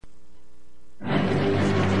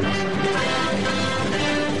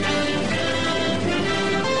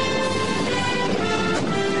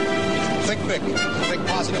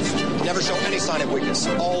Never show any sign of weakness.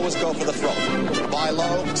 Always go for the throat. Buy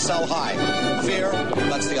low, sell high. Fear,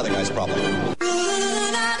 that's the other guy's problem.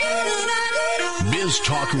 Biz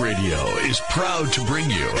Talk Radio is proud to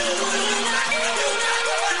bring you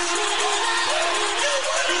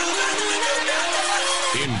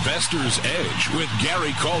Investor's Edge with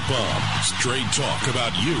Gary Kaltbaum. Straight talk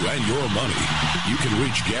about you and your money. You can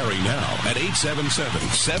reach Gary now at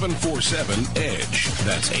 877-747-EDGE.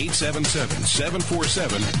 That's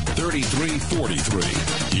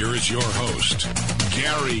 877-747-3343. Here is your host,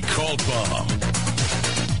 Gary Kaltbaum.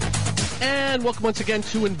 And welcome once again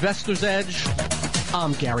to Investor's Edge.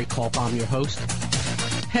 I'm Gary Kaltbaum, your host.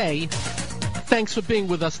 Hey, thanks for being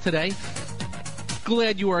with us today.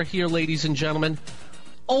 Glad you are here, ladies and gentlemen.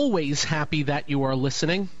 Always happy that you are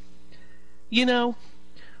listening. You know,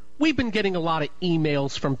 we've been getting a lot of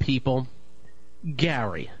emails from people.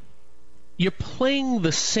 Gary, you're playing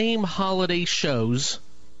the same holiday shows.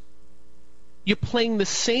 You're playing the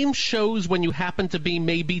same shows when you happen to be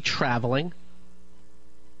maybe traveling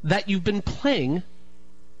that you've been playing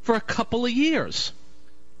for a couple of years.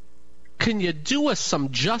 Can you do us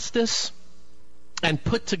some justice and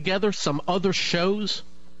put together some other shows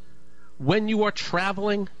when you are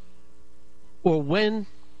traveling or when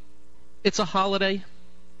it's a holiday?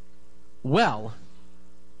 Well,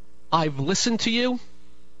 I've listened to you,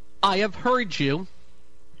 I have heard you,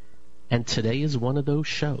 and today is one of those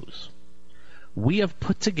shows. We have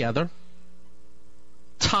put together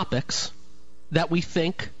topics that we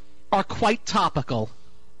think are quite topical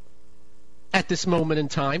at this moment in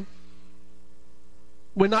time.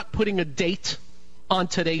 We're not putting a date on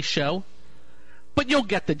today's show, but you'll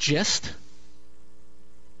get the gist.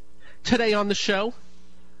 Today on the show,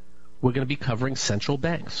 we're going to be covering central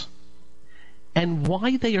banks and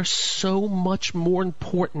why they are so much more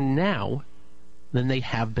important now than they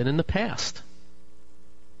have been in the past.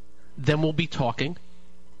 Then we'll be talking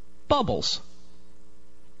bubbles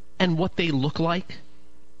and what they look like,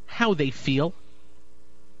 how they feel,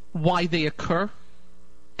 why they occur,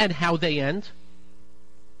 and how they end.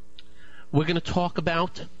 We're going to talk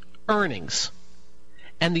about earnings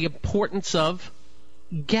and the importance of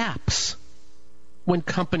gaps when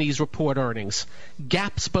companies report earnings.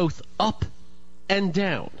 Gaps both up and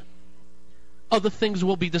down. Other things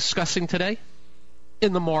we'll be discussing today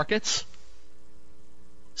in the markets.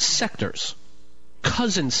 Sectors.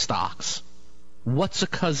 Cousin stocks. What's a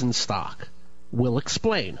cousin stock? We'll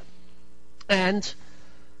explain. And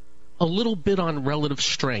a little bit on relative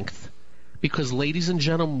strength. Because, ladies and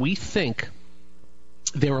gentlemen, we think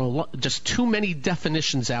there are just too many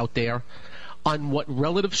definitions out there on what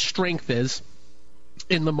relative strength is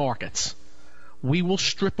in the markets. We will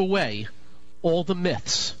strip away all the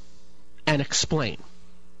myths and explain.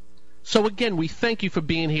 So again, we thank you for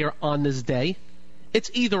being here on this day.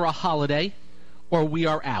 It's either a holiday or we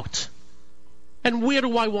are out. And where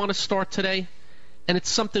do I want to start today? And it's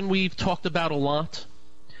something we've talked about a lot.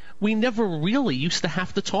 We never really used to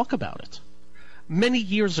have to talk about it. Many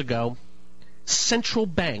years ago, central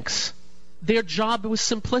banks, their job was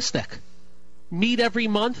simplistic. Meet every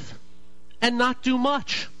month and not do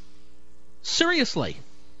much. Seriously.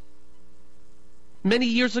 Many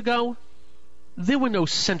years ago, there were no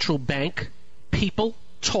central bank people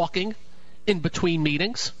talking in between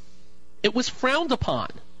meetings. It was frowned upon.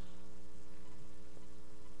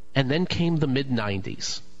 And then came the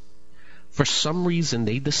mid-90s. For some reason,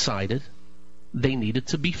 they decided they needed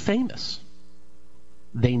to be famous.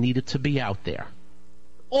 They needed to be out there.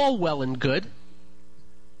 All well and good,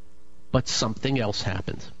 but something else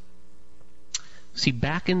happened. See,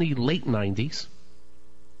 back in the late 90s,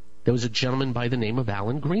 there was a gentleman by the name of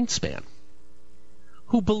Alan Greenspan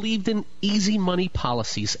who believed in easy money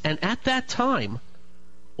policies, and at that time,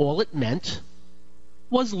 all it meant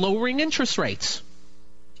was lowering interest rates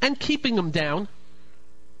and keeping them down,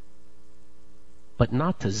 but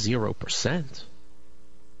not to 0%.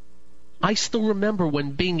 I still remember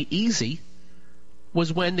when being easy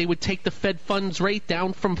was when they would take the Fed funds rate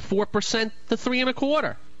down from 4% to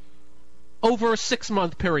 3.25% over a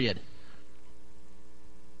 6-month period.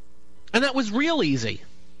 And that was real easy.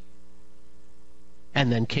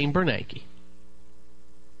 And then came Bernanke.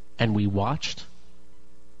 And we watched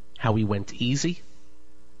how he went easy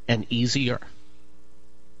and easier.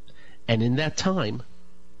 And in that time,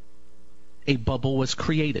 a bubble was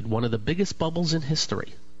created, one of the biggest bubbles in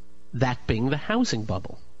history. That being the housing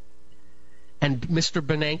bubble. And Mr.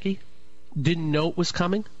 Bernanke didn't know it was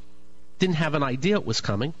coming, didn't have an idea it was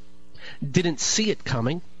coming, didn't see it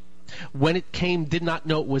coming. When it came, did not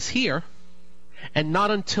know it was here. And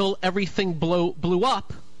not until everything blew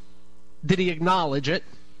up did he acknowledge it.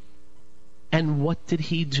 And what did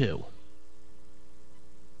he do?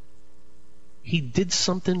 he did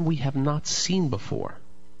something we have not seen before.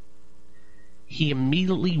 He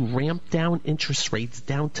immediately ramped down interest rates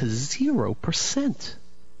down to 0%.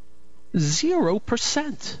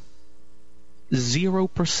 0%.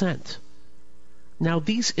 0%. Now,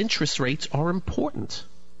 these interest rates are important.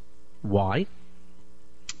 Why?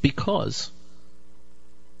 Because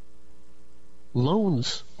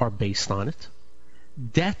loans are based on it,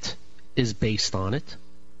 debt is based on it,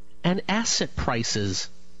 and asset prices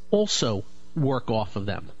also work off of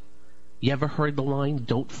them. You ever heard the line,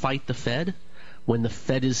 "Don't fight the Fed"? When the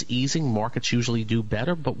Fed is easing, markets usually do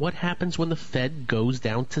better, but what happens when the Fed goes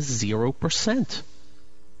down to 0%?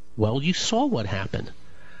 Well, you saw what happened.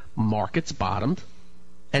 Markets bottomed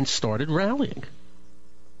and started rallying.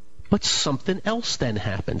 But something else then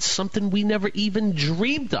happened, something we never even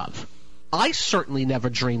dreamed of. I certainly never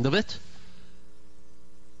dreamed of it.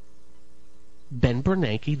 Ben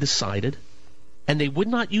Bernanke decided, and they would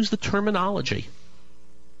not use the terminology,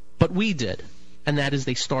 but we did, and that is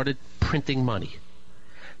they started printing money.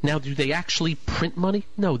 Now, do they actually print money?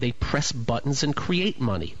 No, they press buttons and create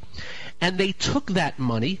money. And they took that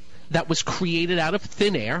money that was created out of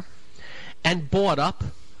thin air and bought up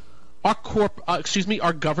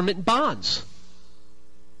our government bonds.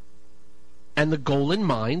 And the goal in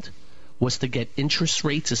mind was to get interest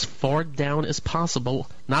rates as far down as possible,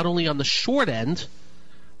 not only on the short end,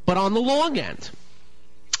 but on the long end.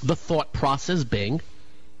 The thought process being,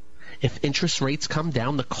 if interest rates come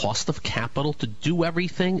down, the cost of capital to do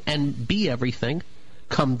everything and be everything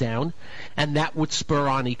come down, and that would spur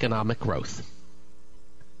on economic growth.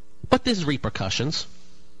 But there's repercussions.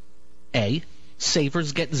 A,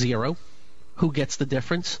 savers get zero. Who gets the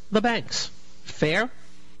difference? The banks. Fair?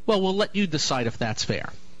 Well, we'll let you decide if that's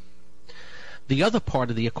fair. The other part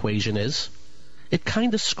of the equation is it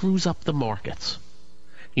kind of screws up the markets.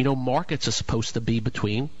 You know, markets are supposed to be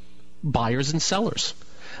between buyers and sellers,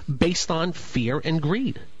 based on fear and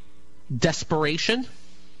greed, desperation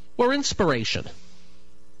or inspiration,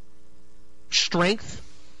 strength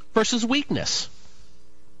versus weakness,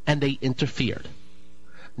 and they interfered.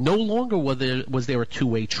 No longer was there a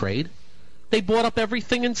two-way trade. They bought up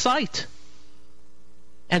everything in sight,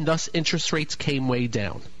 and thus interest rates came way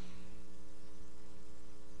down.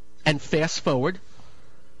 And fast forward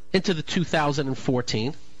into the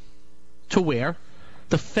 2014 to where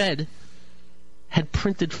the Fed had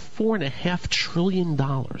printed $4.5 trillion.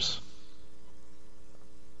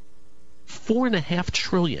 $4.5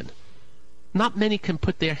 trillion. Not many can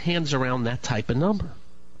put their hands around that type of number.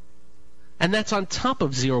 And that's on top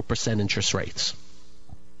of 0% interest rates.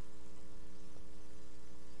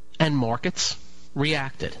 And markets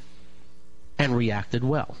reacted, and reacted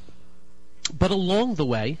well. But along the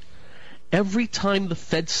way, every time the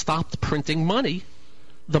Fed stopped printing money,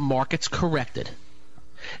 the markets corrected.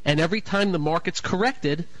 And every time the markets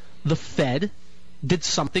corrected, the Fed did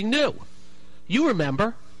something new. You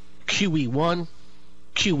remember QE1,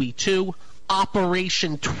 QE2,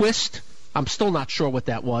 Operation Twist. I'm still not sure what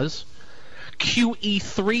that was.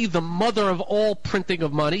 QE3, the mother of all printing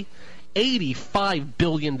of money, $85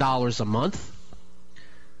 billion a month.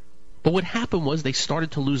 But what happened was they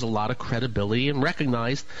started to lose a lot of credibility and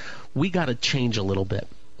recognized we got to change a little bit.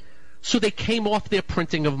 So they came off their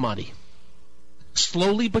printing of money,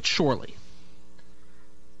 slowly but surely.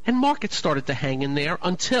 And markets started to hang in there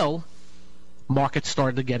until markets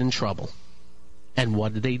started to get in trouble. And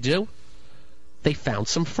what did they do? They found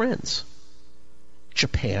some friends.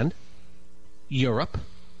 Japan, Europe,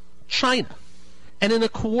 China. And in a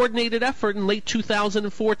coordinated effort in late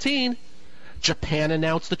 2014, Japan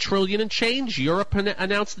announced the trillion and change, Europe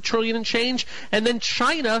announced the trillion and change, and then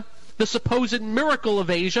China, the supposed miracle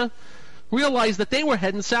of Asia, realized that they were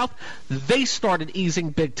heading south. They started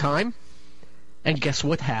easing big time. And guess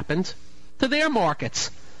what happened to their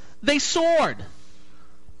markets? They soared.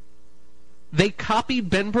 They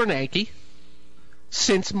copied Ben Bernanke.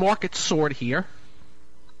 Since markets soared here,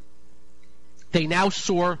 they now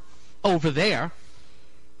soar over there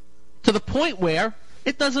to the point where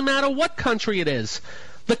it doesn't matter what country it is.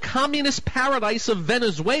 The communist paradise of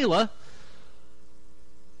Venezuela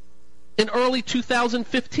in early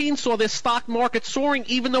 2015 saw their stock market soaring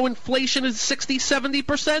even though inflation is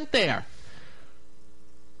 60-70% there.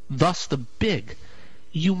 Thus the big,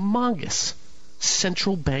 humongous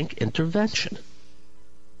central bank intervention.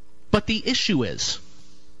 But the issue is,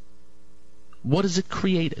 what has it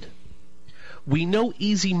created? We know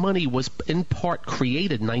easy money was in part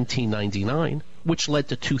created in 1999, which led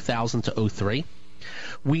to 2000 to 03.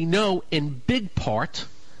 We know in big part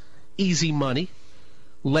easy money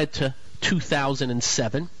led to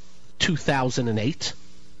 2007, 2008.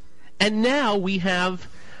 And now we have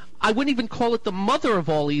I wouldn't even call it the mother of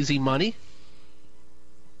all easy money.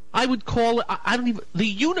 I would call it, the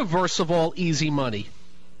universe of all easy money.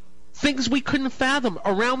 Things we couldn't fathom.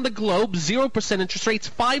 Around the globe, 0% interest rates,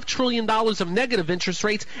 $5 trillion of negative interest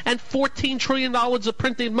rates, and $14 trillion of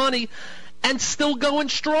printed money, and still going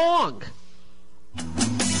strong.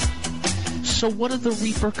 So what are the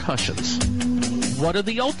repercussions? What are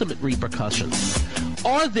the ultimate repercussions?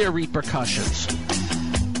 Are there repercussions?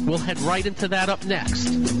 We'll head right into that up next.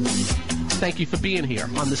 Thank you for being here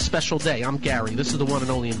on this special day. I'm Gary. This is the one and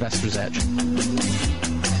only Investor's Edge.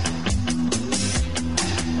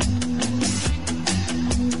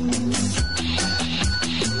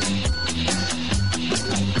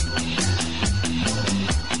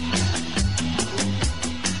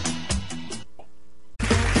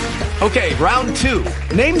 Okay, round two.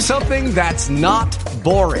 Name something that's not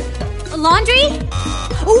boring. A laundry?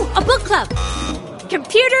 Ooh, a book club.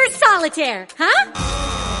 Computer solitaire, huh?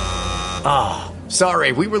 Ah,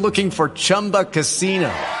 sorry, we were looking for Chumba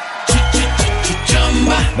Casino.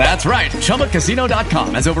 That's right,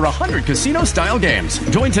 ChumbaCasino.com has over 100 casino-style games.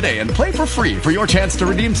 Join today and play for free for your chance to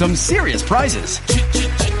redeem some serious prizes.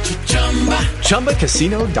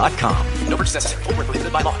 ChumbaCasino.com. No purchase necessary. Void where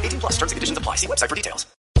prohibited by law. 18+. Terms and conditions apply. See website for details.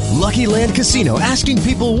 Lucky Land Casino, asking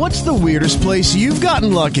people, what's the weirdest place you've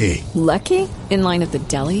gotten lucky? Lucky? In line at the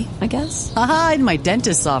deli, I guess? Aha, in my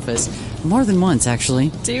dentist's office. More than once,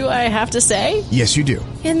 actually. Do I have to say? Yes, you do.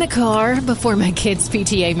 In the car before my kids'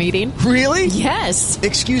 PTA meeting. Really? Yes.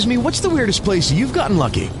 Excuse me, what's the weirdest place you've gotten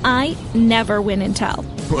lucky? I never win and tell.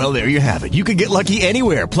 Well, there you have it. You can get lucky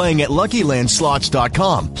anywhere, playing at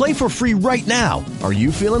LuckyLandSlots.com. Play for free right now. Are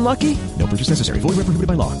you feeling lucky? No purchase necessary. Void where prohibited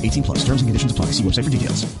by law. 18+. Terms and conditions apply. See website for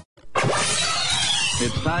details.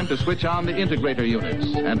 It's time to switch on the integrator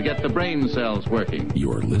units and get the brain cells working.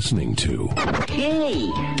 You're listening to... Hey,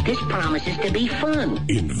 this promises to be fun.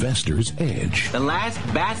 Investor's Edge. The last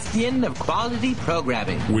bastion of quality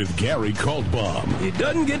programming. With Gary Kaltbaum. It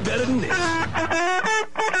doesn't get better than this.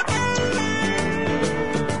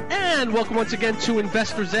 And welcome once again to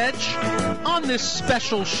Investor's Edge. On this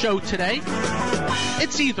special show today,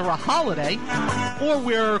 it's either a holiday or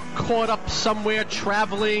we're caught up somewhere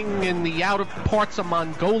traveling in the outer parts of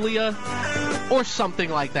Mongolia or something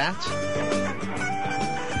like that.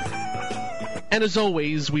 And as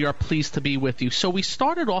always, we are pleased to be with you. So we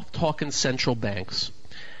started off talking central banks.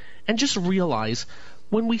 And just realize,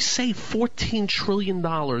 when we say $14 trillion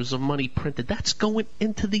of money printed, that's going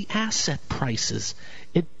into the asset prices.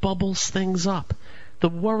 It bubbles things up. The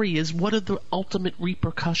worry is, what are the ultimate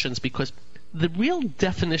repercussions? Because the real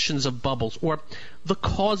definitions of bubbles, or the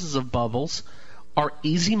causes of bubbles, are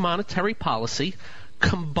easy monetary policy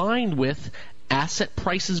combined with asset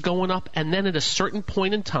prices going up, and then at a certain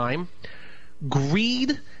point in time,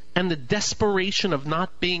 greed and the desperation of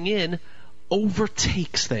not being in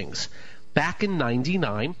overtakes things. Back in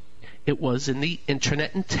 '99, it was in the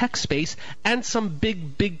internet and tech space, and some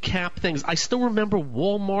big cap things. I still remember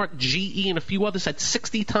Walmart, GE, and a few others had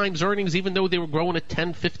 60 times earnings, even though they were growing at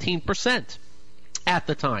 10-15% at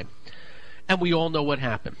the time. And we all know what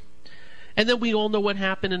happened. And then we all know what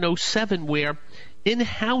happened in '07, where in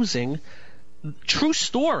housing, true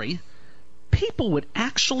story, people would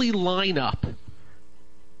actually line up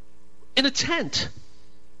in a tent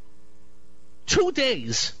 2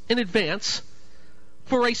 days in advance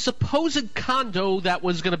for a supposed condo that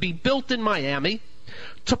was going to be built in Miami,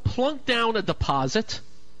 to plunk down a deposit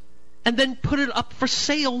and then put it up for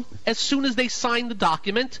sale as soon as they signed the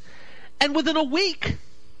document, and within a week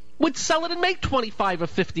would sell it and make 25 or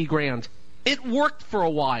 50 grand. It worked for a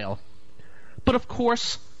while. But of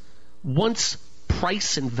course, once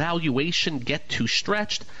price and valuation get too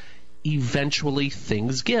stretched, eventually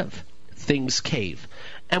things give. Things cave.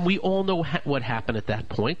 And we all know what happened at that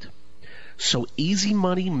point. So easy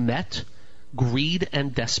money met greed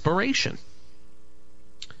and desperation.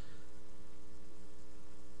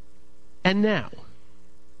 And now,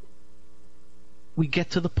 we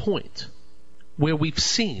get to the point where we've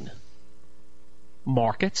seen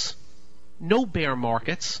markets, no bear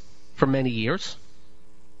markets for many years,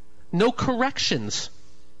 no corrections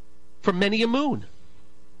for many a moon.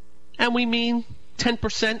 And we mean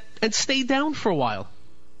 10% and stay down for a while.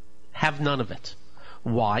 Have none of it.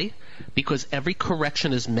 Why? Because every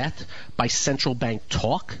correction is met by central bank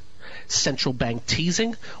talk, central bank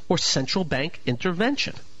teasing, or central bank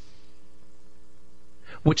intervention,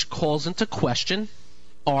 which calls into question,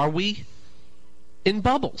 are we in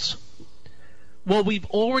bubbles? Well, we've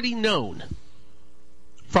already known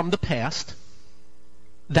from the past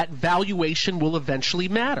that valuation will eventually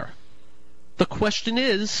matter. The question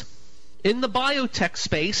is, in the biotech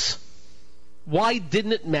space, Why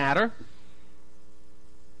didn't it matter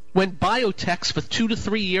when biotechs for 2 to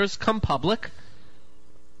 3 years come public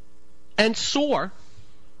and soar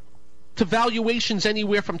to valuations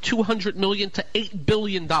anywhere from $200 million to $8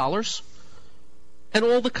 billion, and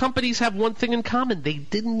all the companies have one thing in common: they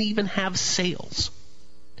didn't even have sales.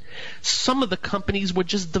 Some of the companies were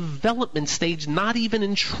just development stage, not even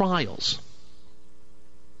in trials.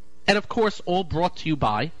 And of course, all brought to you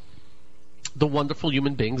by the wonderful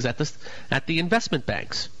human beings at the investment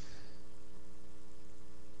banks.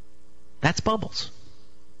 That's bubbles.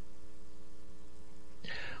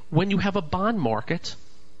 When you have a bond market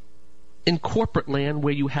in corporate land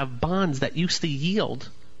where you have bonds that used to yield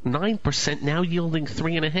 9%, now yielding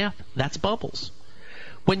 3.5%, that's bubbles.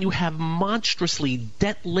 When you have monstrously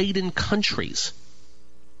debt-laden countries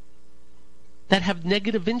that have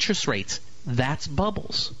negative interest rates, that's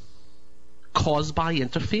bubbles caused by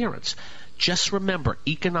interference. Just remember,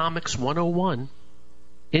 Economics 101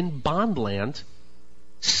 in bond land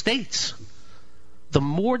states the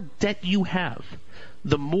more debt you have,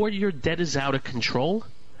 the more your debt is out of control,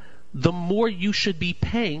 the more you should be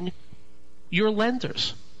paying your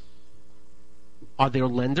lenders. Are there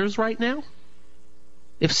lenders right now?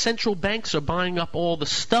 If central banks are buying up all the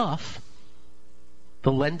stuff,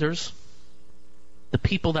 the lenders, the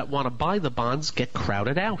people that want to buy the bonds, get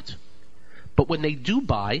crowded out. But when they do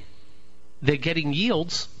buy, they're getting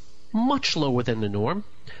yields much lower than the norm,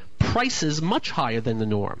 prices much higher than the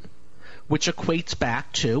norm, which equates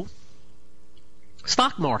back to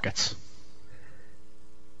stock markets.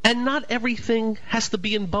 And not everything has to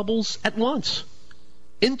be in bubbles at once.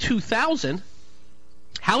 In 2000,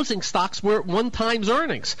 housing stocks were at 1 times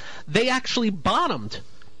earnings. They actually bottomed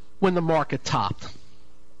when the market topped.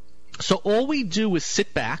 So all we do is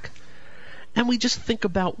sit back and we just think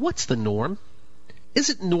about, what's the norm? Is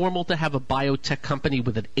it normal to have a biotech company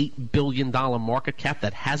with an $8 billion market cap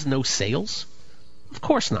that has no sales? Of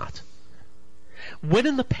course not. When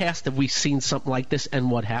in the past have we seen something like this, and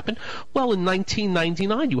what happened? Well, in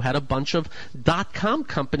 1999, you had a bunch of dot-com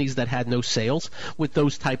companies that had no sales with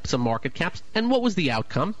those types of market caps, and what was the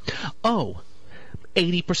outcome?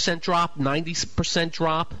 80% drop, 90%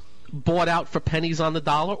 drop, bought out for pennies on the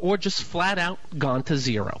dollar, or just flat out gone to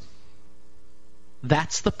zero.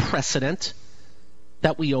 That's the precedent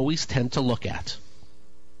that we always tend to look at.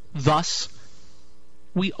 Thus,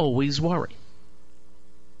 we always worry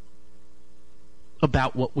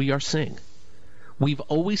about what we are seeing. We've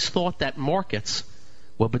always thought that markets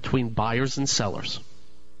were between buyers and sellers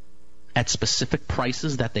at specific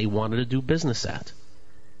prices that they wanted to do business at.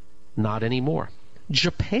 Not anymore.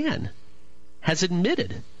 Japan has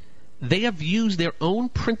admitted they have used their own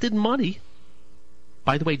printed money.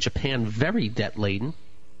 By the way, Japan, very debt-laden.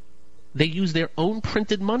 They use their own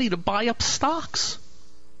printed money to buy up stocks.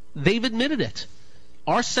 They've admitted it.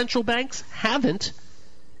 Our central banks haven't,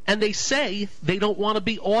 and they say they don't want to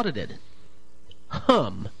be audited.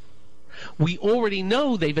 We already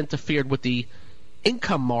know they've interfered with the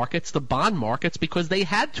income markets, the bond markets, because they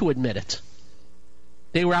had to admit it.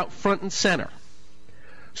 They were out front and center.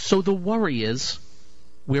 So the worry is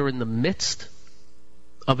we're in the midst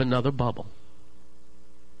of another bubble.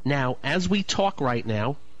 Now, as we talk right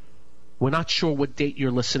now, we're not sure what date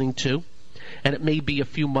you're listening to, and it may be a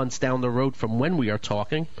few months down the road from when we are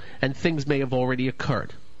talking, and things may have already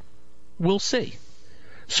occurred. We'll see.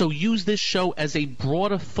 So use this show as a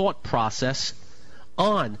broader thought process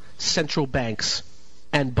on central banks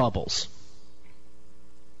and bubbles.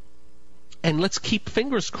 And let's keep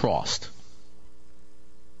fingers crossed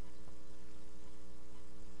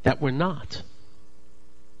that we're not.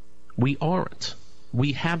 We aren't.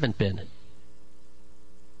 We haven't been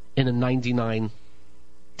in a 99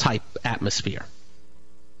 type atmosphere.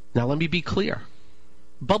 Now let me be clear.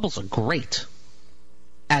 Bubbles are great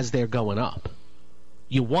as they're going up.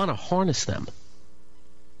 You want to harness them.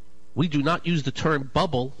 We do not use the term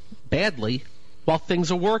bubble badly while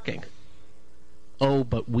things are working. Oh,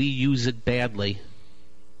 but we use it badly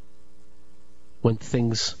when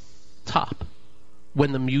things top,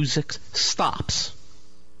 when the music stops.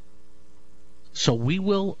 So we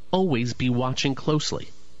will always be watching closely,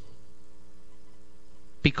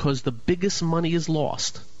 because the biggest money is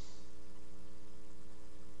lost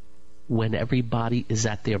when everybody is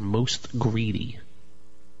at their most greedy,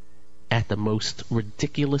 at the most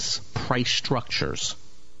ridiculous price structures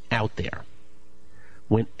out there,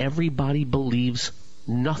 when everybody believes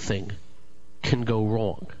nothing can go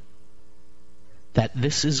wrong, that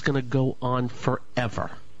this is going to go on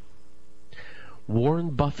forever. Warren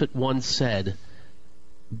Buffett once said,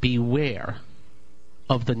 beware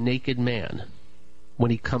of the naked man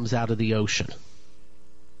when he comes out of the ocean.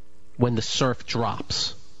 when the surf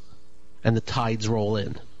drops and the tides roll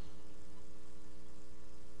in.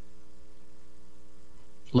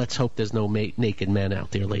 Let's hope there's no naked men out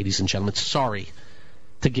there, ladies and gentlemen. Sorry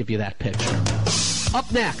to give you that picture.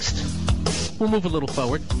 Up next, we'll move a little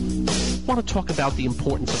forward. I want to talk about the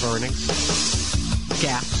importance of earnings,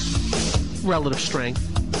 gaps, relative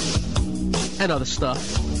strength, and other stuff.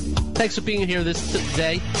 Thanks for being here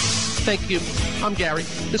today. Thank you. I'm Gary.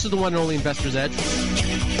 This is the one and only Investor's Edge.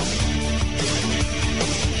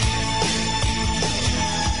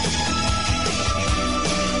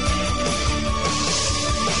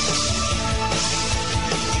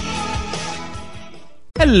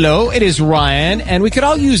 Hello, it is Ryan, and we could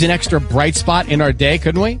all use an extra bright spot in our day,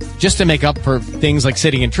 couldn't we? Just to make up for things like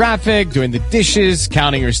sitting in traffic, doing the dishes,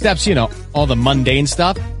 counting your steps, you know, all the mundane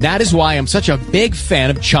stuff. That is why I'm such a big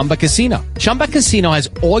fan of Chumba Casino. Chumba Casino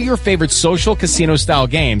has all your favorite social casino-style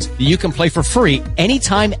games that you can play for free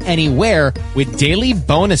anytime, anywhere with daily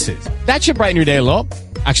bonuses. That should brighten your day a little.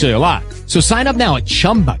 Actually, a lot. So sign up now at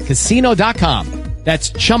ChumbaCasino.com.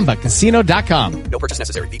 That's ChumbaCasino.com. No purchase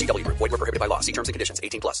necessary. VGW Group. Void where prohibited by law. See terms and conditions.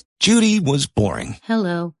 18+. Judy was boring.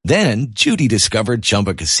 Hello. Then Judy discovered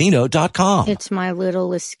ChumbaCasino.com. It's my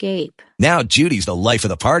little escape. Now Judy's the life of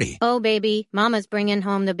the party. Oh, baby, mama's bringing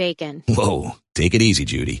home the bacon. Whoa, take it easy,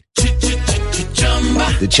 Judy.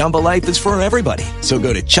 The Chumba life is for everybody. So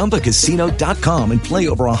go to ChumbaCasino.com and play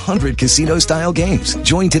over 100 casino-style games.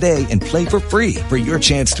 Join today and play for free for your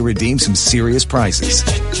chance to redeem some serious prizes.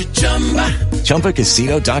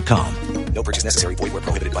 ChumbaCasino.com. No purchase necessary. Void where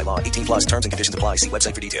prohibited by law. 18+. Terms and conditions apply. See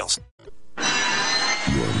website for details.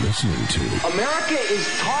 You're listening to America is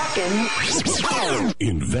talking.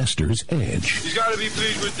 Investor's Edge. He's got to be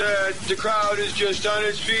pleased with that. The crowd is just on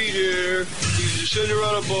its feet here. He's a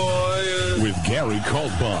Cinderella boy. With Gary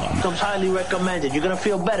Kaltbaum. Comes highly recommended. You're going to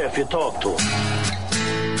feel better if you talk to him.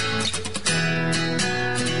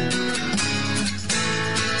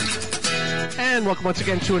 And welcome once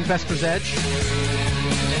again to Investor's Edge.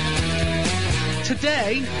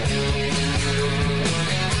 Today,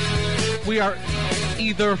 we are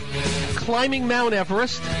either climbing Mount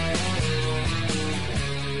Everest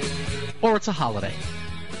or it's a holiday.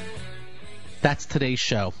 That's today's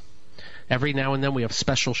show. Every now and then we have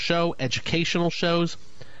special show, educational shows.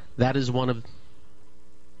 This is one of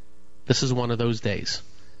those days.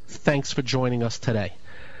 Thanks for joining us today.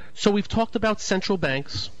 So we've talked about central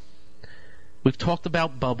banks. We've talked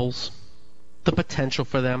about bubbles, the potential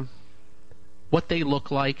for them, what they look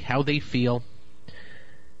like, how they feel.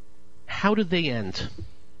 How do they end?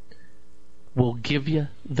 We'll give you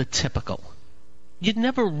the typical. You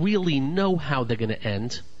never really know how they're going to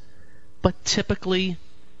end, but typically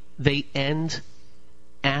they end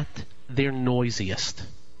at their noisiest.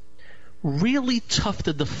 Really tough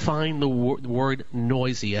to define the word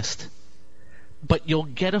noisiest, but you'll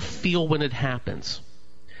get a feel when it happens.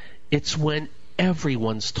 It's when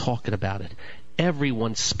everyone's talking about it.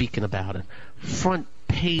 Everyone's speaking about it. Front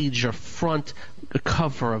page or front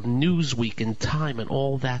cover of Newsweek and Time and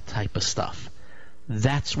all that type of stuff.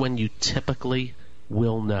 That's when you typically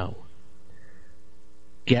will know.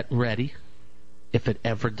 Get ready if it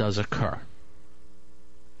ever does occur.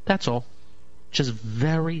 That's all. Just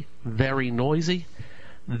very, very noisy.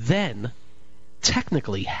 Then,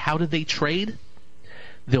 technically, how do they trade?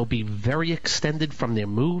 They'll be very extended from their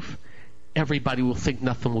move. Everybody will think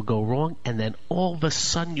nothing will go wrong, and then all of a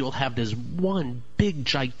sudden you'll have this one big,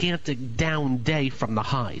 gigantic down day from the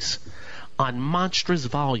highs on monstrous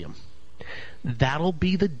volume. That'll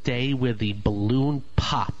be the day where the balloon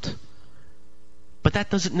popped. But that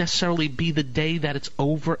doesn't necessarily be the day that it's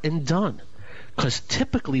over and done, because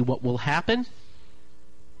typically what will happen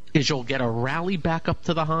is you'll get a rally back up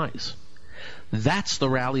to the highs. That's the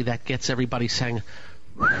rally that gets everybody saying,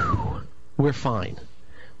 "Whew, we're fine.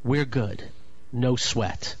 We're good. No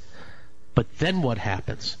sweat." But then what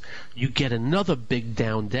happens? You get another big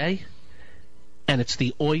down day, and it's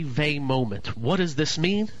the oy vey moment. What does this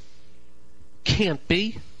mean? Can't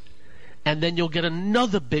be. And then you'll get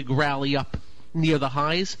another big rally up near the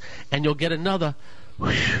highs, and you'll get another,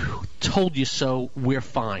 "Whew, told you so, we're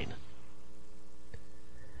fine."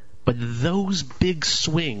 But those big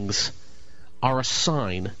swings are a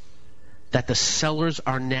sign that the sellers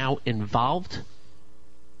are now involved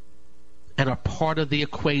and are part of the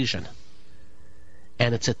equation.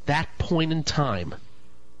 And it's at that point in time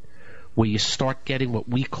where you start getting what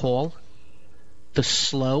we call the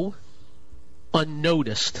slow,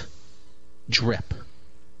 unnoticed drip.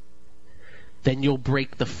 Then you'll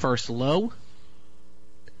break the first low,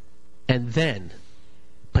 and then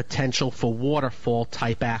potential for waterfall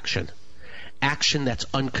type action. Action that's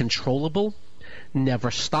uncontrollable,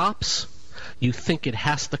 never stops. You think it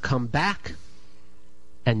has to come back,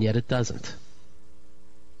 and yet it doesn't.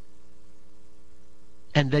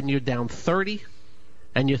 And then you're down 30,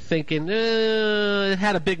 and you're thinking, it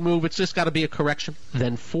had a big move, it's just got to be a correction.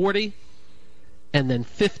 Then 40, and then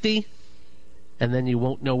 50, and then you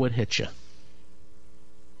won't know what hit you.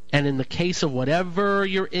 And in the case of whatever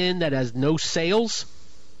you're in that has no sales,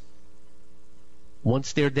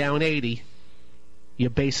 once they're down 80, you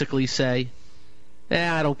basically say,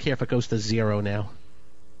 I don't care if it goes to zero now.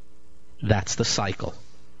 That's the cycle.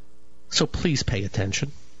 So please pay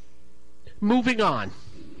attention. Moving on.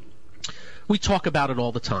 We talk about it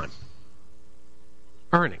all the time.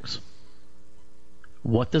 Earnings.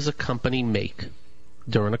 What does a company make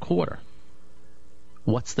during a quarter?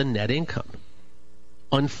 What's the net income?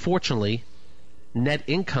 Unfortunately, net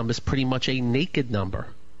income is pretty much a naked number.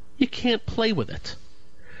 You can't play with it.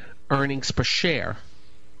 Earnings per share,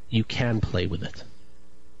 you can play with it.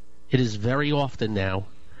 It is very often now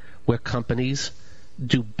where companies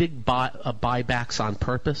do big buybacks on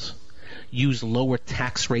purpose, use lower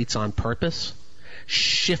tax rates on purpose,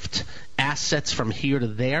 shift assets from here to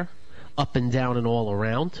there, up and down and all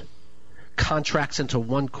around, contracts into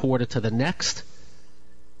one quarter to the next,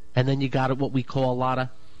 and then you got what we call a lot of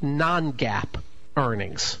non-GAAP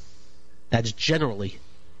earnings. That's generally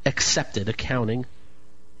accepted accounting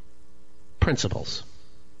principles.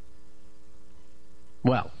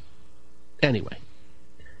 Well, anyway,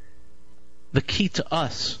 the key to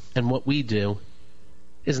us and what we do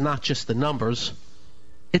is not just the numbers,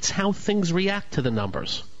 it's how things react to the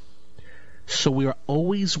numbers. So we are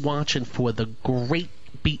always watching for the great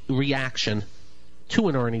reaction to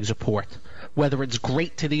an earnings report, whether it's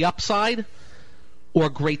great to the upside or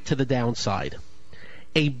great to the downside.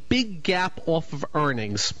 A big gap off of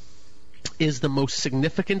earnings is the most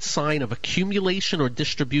significant sign of accumulation or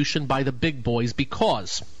distribution by the big boys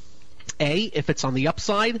because, A, if it's on the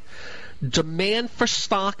upside, demand for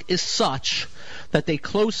stock is such that they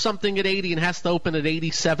close something at 80 and has to open at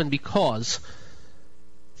 87 because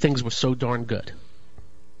things were so darn good.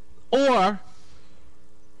 Or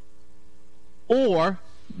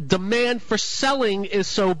demand for selling is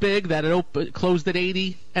so big that it closed at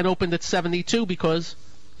 80 and opened at 72 because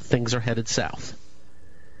things are headed south.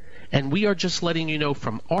 And we are just letting you know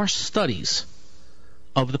from our studies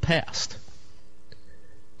of the past,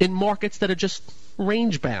 in markets that are just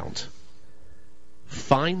range-bound,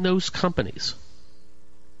 find those companies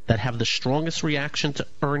that have the strongest reaction to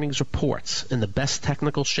earnings reports in the best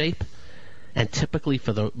technical shape, and typically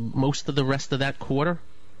for the most of the rest of that quarter,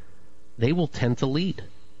 they will tend to lead,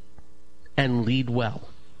 and lead well.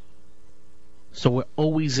 So we're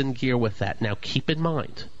always in gear with that. Now keep in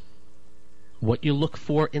mind, what you look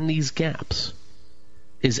for in these gaps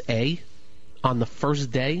is A, on the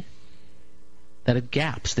first day, that it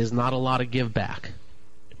gaps. There's not a lot of give back.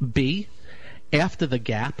 B, after the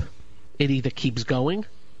gap, it either keeps going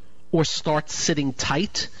or starts sitting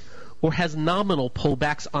tight or has nominal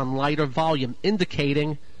pullbacks on lighter volume,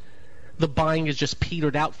 indicating the buying is just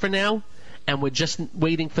petered out for now and we're just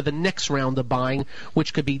waiting for the next round of buying,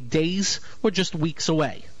 which could be days or just weeks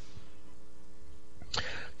away.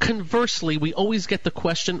 Conversely, we always get the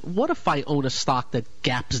question, what if I own a stock that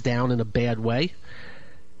gaps down in a bad way?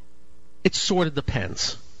 It sort of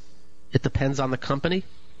depends. It depends on the company.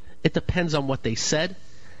 It depends on what they said.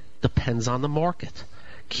 Depends on the market.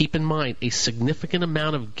 Keep in mind, a significant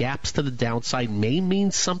amount of gaps to the downside may mean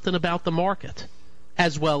something about the market,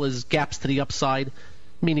 as well as gaps to the upside,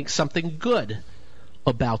 meaning something good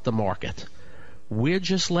about the market. We're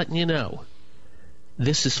just letting you know,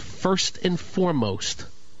 this is first and foremost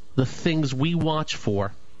the things we watch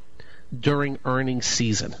for during earnings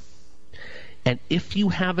season. And if you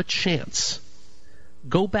have a chance,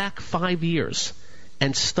 go back 5 years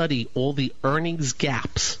and study all the earnings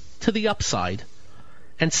gaps to the upside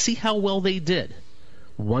and see how well they did.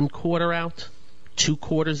 1 quarter out, 2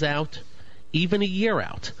 quarters out, even a year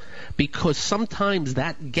out. Because sometimes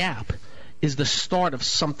that gap is the start of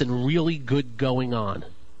something really good going on.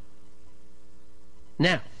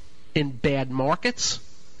 Now, in bad markets,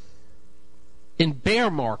 in bear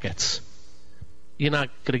markets, you're not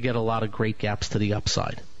going to get a lot of great gaps to the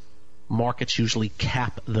upside. Markets usually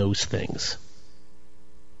cap those things.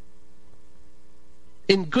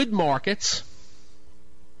 In good markets,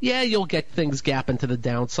 yeah, you'll get things gapping to the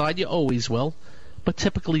downside. You always will, but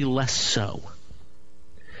typically less so.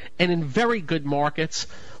 And in very good markets,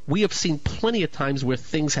 we have seen plenty of times where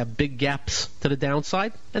things have big gaps to the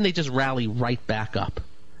downside, and they just rally right back up.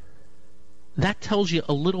 That tells you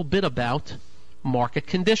a little bit about market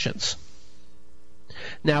conditions.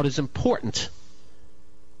 Now, it is important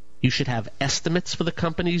You should have estimates for the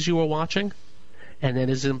companies you are watching, and it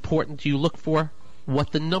is important you look for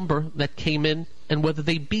what the number that came in and whether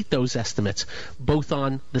they beat those estimates, both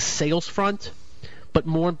on the sales front, but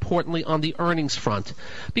more importantly on the earnings front.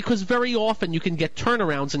 Because very often you can get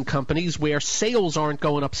turnarounds in companies where sales aren't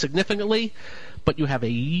going up significantly, but you have a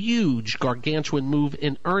huge gargantuan move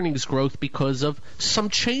in earnings growth because of some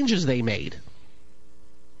changes they made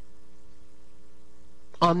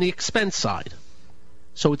on the expense side.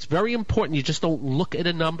 So it's very important you just don't look at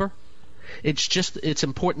a number. It's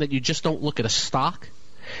important that you just don't look at a stock.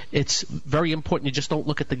 It's very important you just don't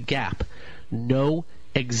look at the gap. Know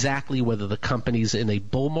exactly whether the company's in a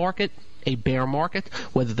bull market, a bear market,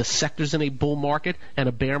 whether the sector's in a bull market and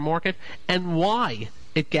a bear market, and why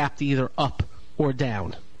it gapped either up or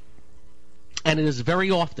down. And it is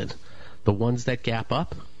very often the ones that gap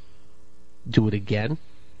up do it again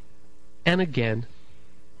and again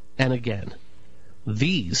and again.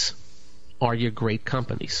 These are your great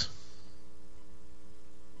companies.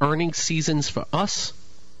 Earnings seasons for us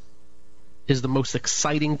is the most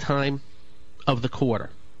exciting time of the quarter,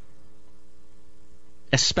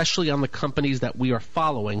 especially on the companies that we are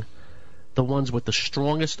following, the ones with the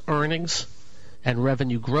strongest earnings and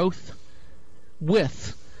revenue growth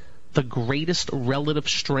with the greatest relative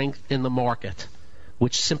strength in the market,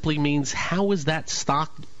 which simply means how is that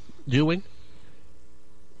stock doing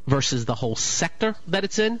versus the whole sector that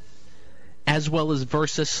it's in, as well as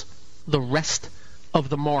versus the rest of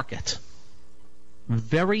the market.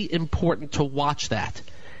 Very important to watch that.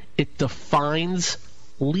 It defines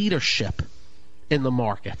leadership in the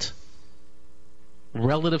market.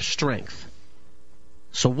 Relative strength.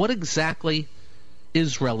 So what exactly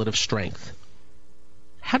is relative strength?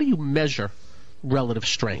 How do you measure relative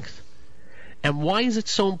strength? And why is it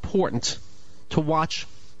so important to watch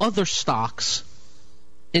other stocks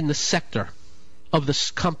in the sector of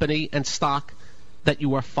this company and stock that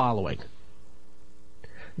you are following?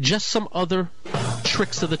 Just some other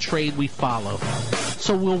tricks of the trade we follow.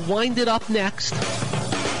 So we'll wind it up next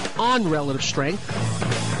on relative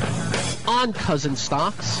strength, on cousin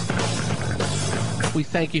stocks. We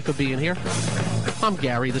thank you for being here. I'm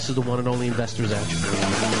Gary. This is the one and only Investor's Edge.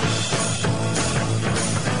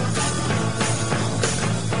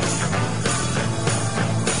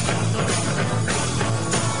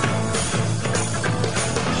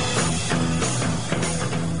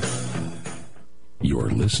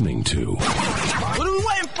 You're listening to... What are we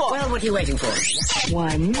waiting for? Well, what are you waiting for?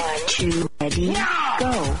 1, 2, ready, now!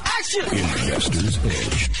 Go. Action! Investor's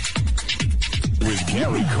Edge with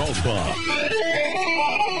Gary Kaltbaum.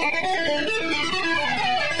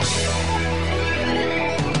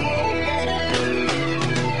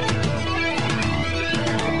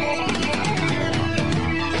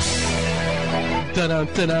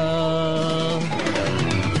 Da-da-da-da.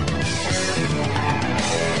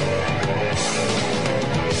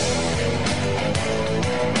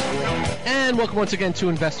 And welcome once again to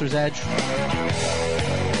Investor's Edge.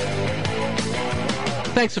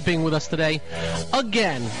 Thanks for being with us today.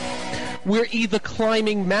 Again, we're either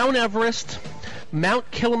climbing Mount Everest,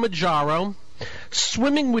 Mount Kilimanjaro,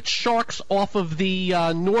 swimming with sharks off of the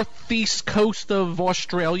northeast coast of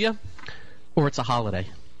Australia, or it's a holiday.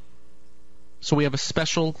 So we have a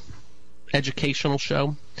special educational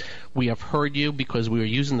show. We have heard you because we were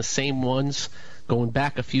using the same ones going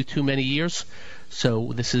back a few too many years.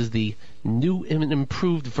 So this is the new and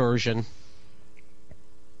improved version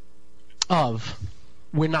of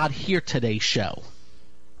We're Not Here Today show.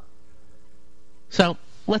 So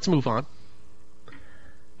let's move on.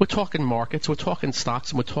 We're talking markets, we're talking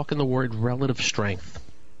stocks, and we're talking the word relative strength.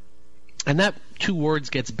 And that two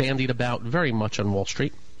words gets bandied about very much on Wall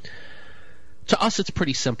Street. To us, it's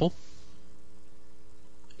pretty simple.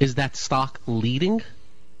 Is that stock leading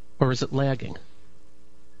or is it lagging?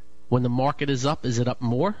 When the market is up, is it up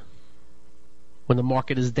more? When the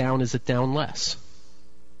market is down, is it down less?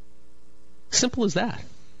 Simple as that.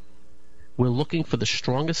 We're looking for the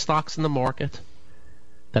strongest stocks in the market,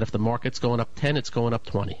 that if the market's going up 10, it's going up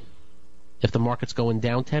 20. If the market's going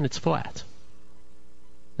down 10, it's flat.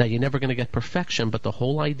 Now, you're never going to get perfection, but the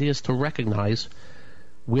whole idea is to recognize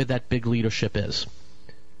where that big leadership is.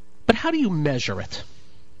 But how do you measure it?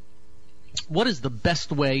 What is the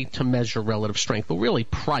best way to measure relative strength? Well, really,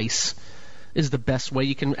 price is the best way.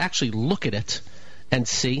 You can actually look at it and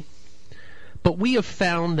see. But we have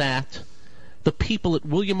found that the people at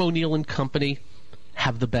William O'Neill and Company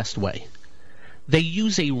have the best way. They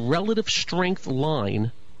use a relative strength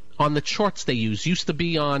line on the charts they use. Used to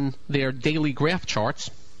be on their daily graph charts.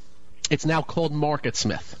 It's now called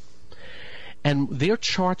MarketSmith. And their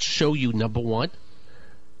charts show you, number one,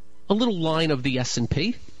 a little line of the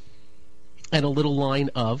S&P, and a little line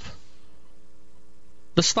of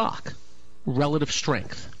the stock, relative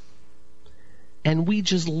strength. And we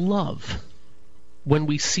just love when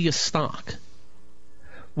we see a stock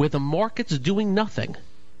where the market's doing nothing.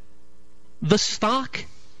 The stock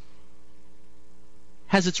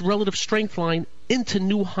has its relative strength line into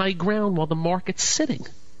new high ground while the market's sitting.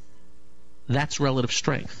 That's relative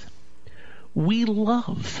strength. We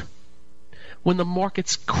love when the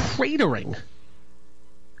market's cratering,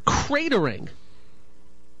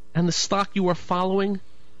 and the stock you are following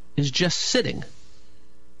is just sitting,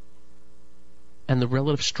 and the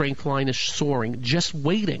relative strength line is soaring, just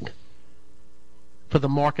waiting for the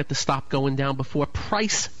market to stop going down before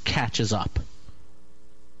price catches up.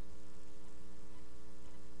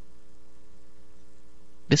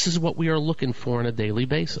 This is what we are looking for on a daily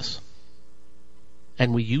basis.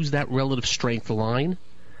 And we use that relative strength line,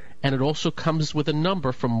 and it also comes with a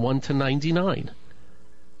number from 1 to 99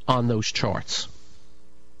 on those charts.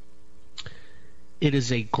 It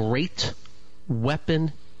is a great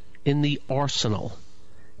weapon in the arsenal.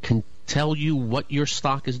 Can tell you what your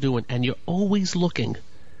stock is doing, and you're always looking.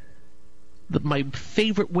 My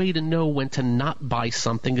favorite way to know when to not buy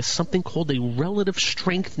something is something called a relative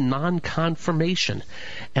strength non-confirmation.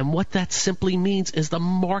 And what that simply means is the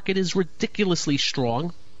market is ridiculously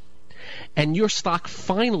strong, and your stock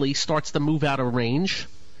finally starts to move out of range,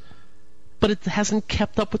 but it hasn't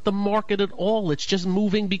kept up with the market at all. It's just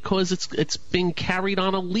moving because it's being carried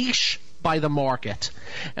on a leash by the market.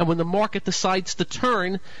 And when the market decides to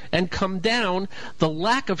turn and come down, the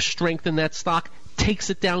lack of strength in that stock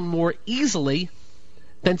takes it down more easily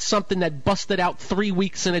than something that busted out 3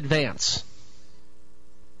 weeks in advance.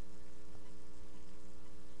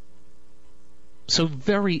 So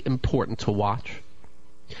very important to watch,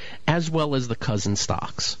 as well as the cousin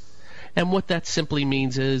stocks. And what that simply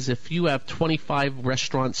means is if you have 25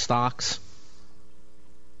 restaurant stocks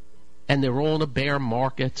and they're all in a bear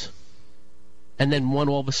market, and then one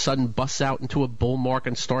all of a sudden busts out into a bull market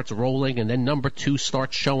and starts rolling, and then number 2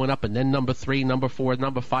 starts showing up, and then number 3, number 4,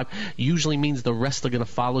 number 5, usually means the rest are going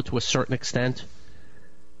to follow to a certain extent.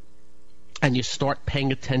 And you start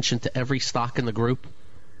paying attention to every stock in the group.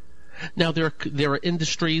 Now, there are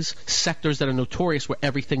industries, sectors that are notorious where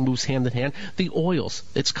everything moves hand in hand. The oils,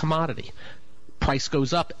 it's commodity. Price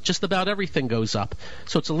goes up, just about everything goes up.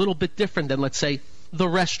 So it's a little bit different than, let's say, the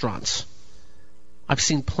restaurants. I've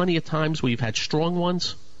seen plenty of times where you've had strong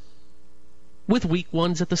ones with weak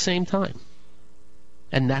ones at the same time.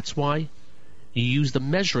 And that's why you use the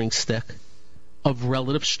measuring stick of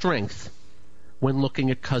relative strength when looking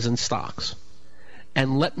at cousin stocks.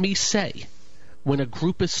 And let me say, when a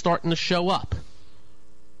group is starting to show up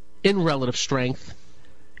in relative strength,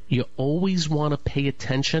 you always want to pay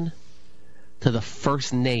attention to the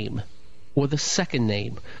first name or the second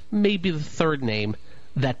name, maybe the third name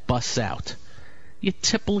that busts out. You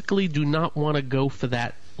typically do not want to go for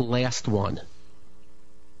that last one.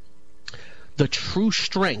 The true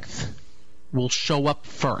strength will show up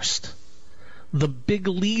first. The big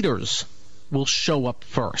leaders will show up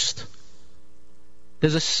first.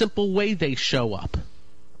 There's a simple way they show up.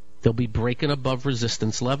 They'll be breaking above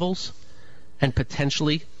resistance levels and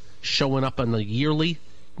potentially showing up on the yearly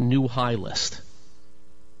new high list.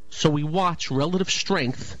 So we watch relative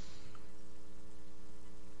strength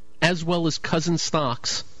as well as cousin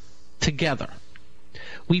stocks together.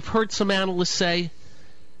 We've heard some analysts say,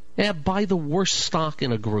 buy the worst stock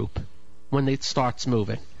in a group when it starts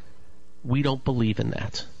moving. We don't believe in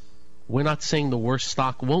that. We're not saying the worst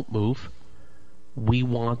stock won't move. We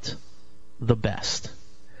want the best.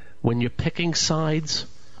 When you're picking sides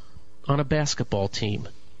on a basketball team,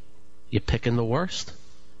 you picking the worst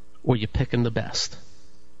or you picking the best?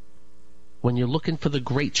 When you're looking for the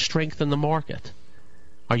great strength in the market,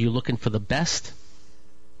 are you looking for the best,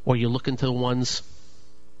 or are you looking to the ones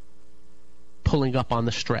pulling up on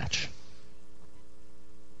the stretch?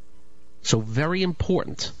 So very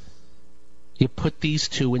important, you put these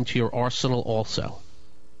two into your arsenal also.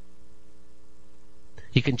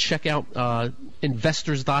 You can check out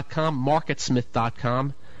investors.com,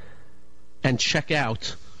 marketsmith.com, and check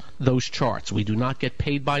out those charts. We do not get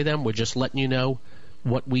paid by them. We're just letting you know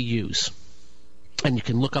what we use. And you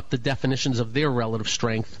can look up the definitions of their relative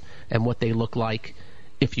strength and what they look like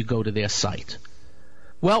if you go to their site.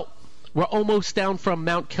 Well, we're almost down from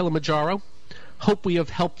Mount Kilimanjaro. Hope we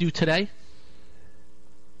have helped you today.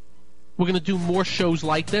 We're going to do more shows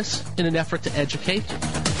like this in an effort to educate.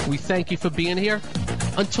 We thank you for being here.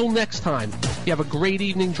 Until next time, you have a great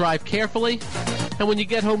evening. Drive carefully. And when you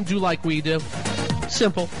get home, do like we do.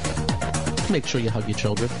 Simple. Make sure you hug your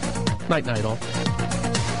children. Night, night, all.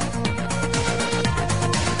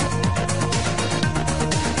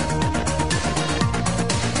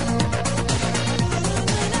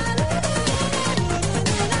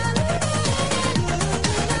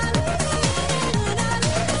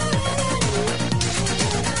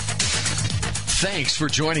 Thanks for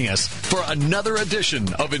joining us for another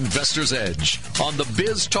edition of Investor's Edge on the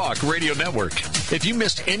Biz Talk Radio Network. If you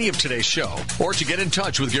missed any of today's show or to get in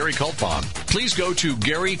touch with Gary Kultbaum, please go to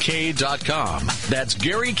GaryK.com. That's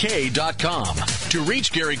GaryK.com. To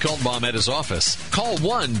reach Gary Kultbaum at his office, call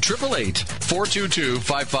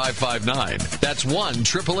 1-888-422-5559. That's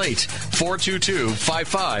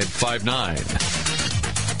 1-888-422-5559.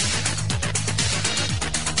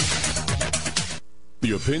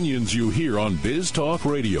 The opinions you hear on Biz Talk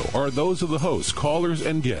Radio are those of the hosts, callers,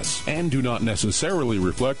 and guests, and do not necessarily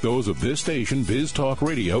reflect those of this station, Biz Talk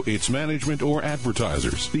Radio, its management, or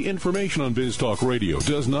advertisers. The information on Biz Talk Radio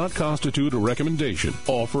does not constitute a recommendation,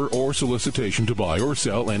 offer, or solicitation to buy or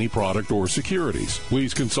sell any product or securities.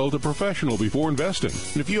 Please consult a professional before investing.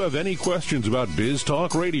 And if you have any questions about Biz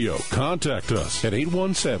Talk Radio, contact us at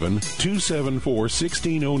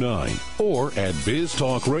 817-274-1609 or at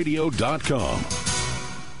biztalkradio.com.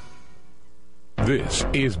 This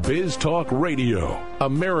is Biz Talk Radio,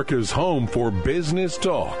 America's home for business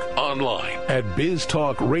talk. Online at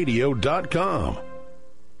biztalkradio.com.